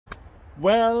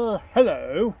Well,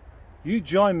 hello. You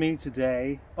join me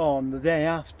today on the day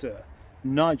after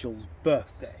Nigel's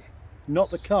birthday.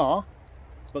 Not the car,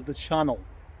 but the channel.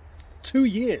 2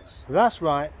 years. That's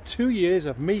right, 2 years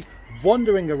of me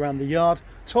wandering around the yard,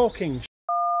 talking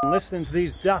and listening to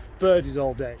these daft birdies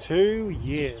all day. 2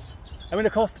 years. I mean,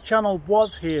 of course, the channel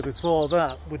was here before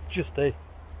that with just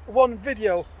one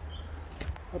video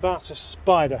about a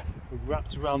spider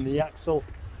wrapped around the axle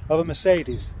of a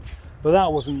Mercedes. But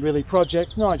that wasn't really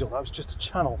Project Nigel, that was just a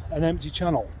channel, an empty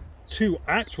channel. 2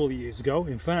 actual years ago,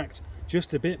 in fact,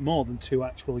 just a bit more than 2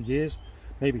 actual years,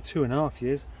 maybe 2.5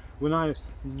 years, when I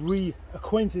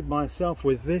reacquainted myself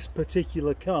with this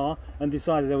particular car and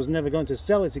decided I was never going to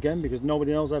sell it again because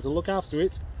nobody knows how to look after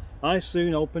it, I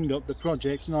soon opened up the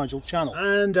Project Nigel channel.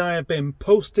 And I have been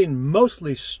posting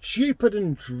mostly stupid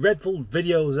and dreadful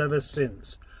videos ever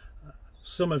since.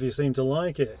 Some of you seem to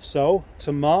like it. So,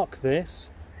 to mark this,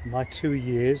 my 2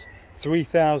 years,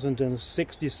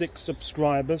 3,066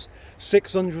 subscribers,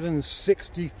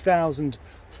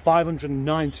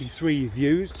 660,593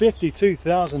 views,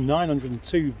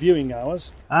 52,902 viewing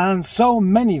hours, and so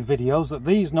many videos that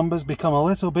these numbers become a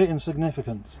little bit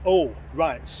insignificant. Oh,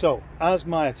 right, so as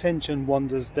my attention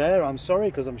wanders there, I'm sorry,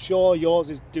 because I'm sure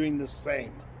yours is doing the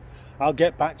same. I'll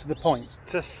get back to the point.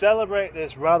 To celebrate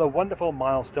this rather wonderful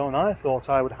milestone, I thought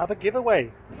I would have a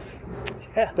giveaway.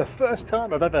 Yeah, the first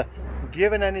time I've ever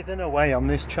given anything away on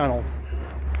this channel.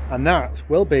 And that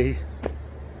will be,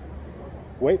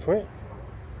 wait for it,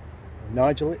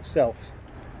 Nigel itself.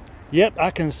 Yep, I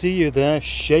can see you there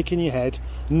shaking your head,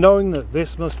 knowing that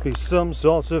this must be some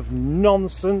sort of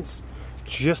nonsense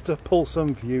just to pull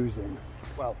some views in.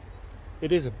 Well,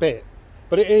 it is a bit,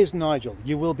 but it is Nigel.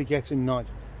 You will be getting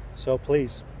Nigel. So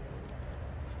please,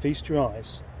 feast your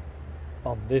eyes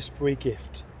on this free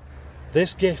gift.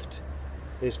 This gift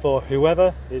is for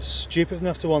whoever is stupid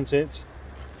enough to want it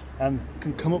and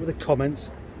can come up with a comment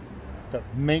that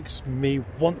makes me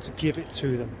want to give it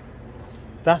to them.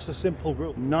 That's a simple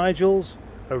rule. Nigel's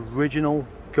original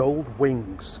gold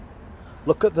wings.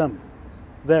 Look at them.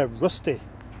 They're rusty,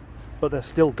 but they're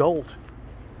still gold.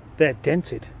 They're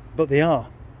dented, but they are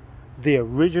the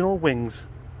original wings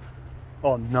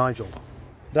on Nigel.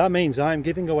 That means I'm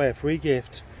giving away a free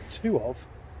gift, 2 of,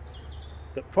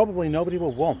 that probably nobody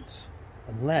will want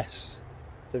unless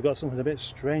they've got something a bit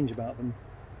strange about them.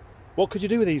 What could you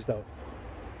do with these though?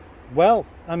 Well,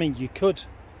 I mean, you could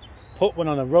put one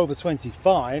on a Rover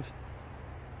 25,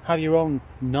 have your own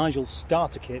Nigel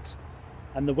starter kit,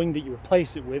 and the wing that you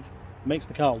replace it with makes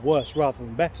the car worse rather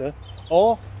than better,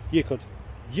 or you could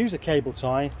use a cable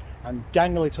tie and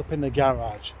dangle it up in the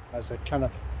garage as a kind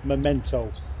of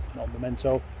memento,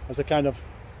 as a kind of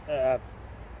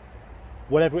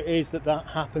whatever it is that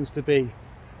happens to be.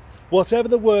 Whatever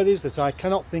the word is that I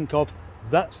cannot think of,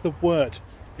 that's the word.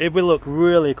 If we look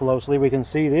really closely, we can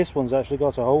see this one's actually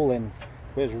got a hole in.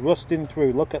 It's rusting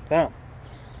through. Look at that.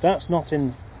 That's not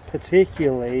in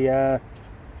particularly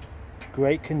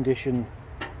great condition.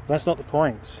 That's not the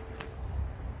point.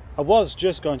 I was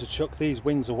just going to chuck these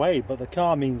wings away, but the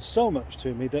car means so much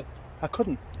to me that I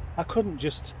couldn't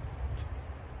just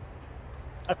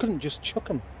chuck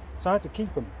them, so I had to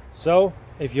keep them. So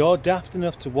if you're daft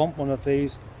enough to want one of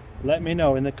these, let me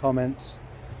know in the comments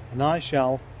and I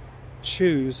shall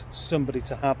choose somebody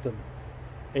to have them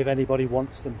if anybody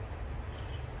wants them.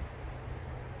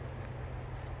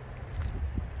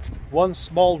 One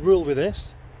small rule with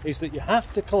this is that you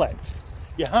have to collect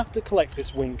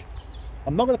this wing.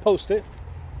 I'm not going to post it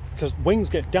because wings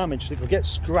get damaged, it'll get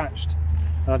scratched,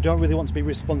 and I don't really want to be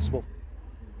responsible.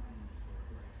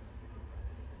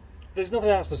 There's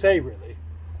nothing else to say really.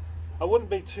 I wouldn't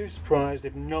be too surprised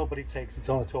if nobody takes it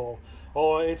on at all,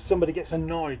 or if somebody gets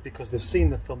annoyed because they've seen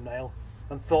the thumbnail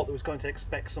and thought they was going to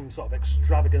expect some sort of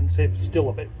extravagant, if still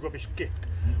a bit rubbish gift.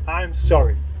 I'm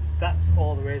sorry, that's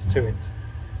all there is to it.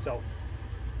 So,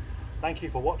 thank you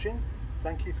for watching,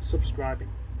 thank you for subscribing,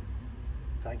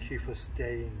 thank you for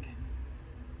staying.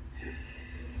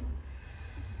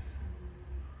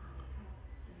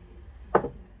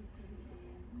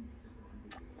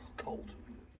 Cold.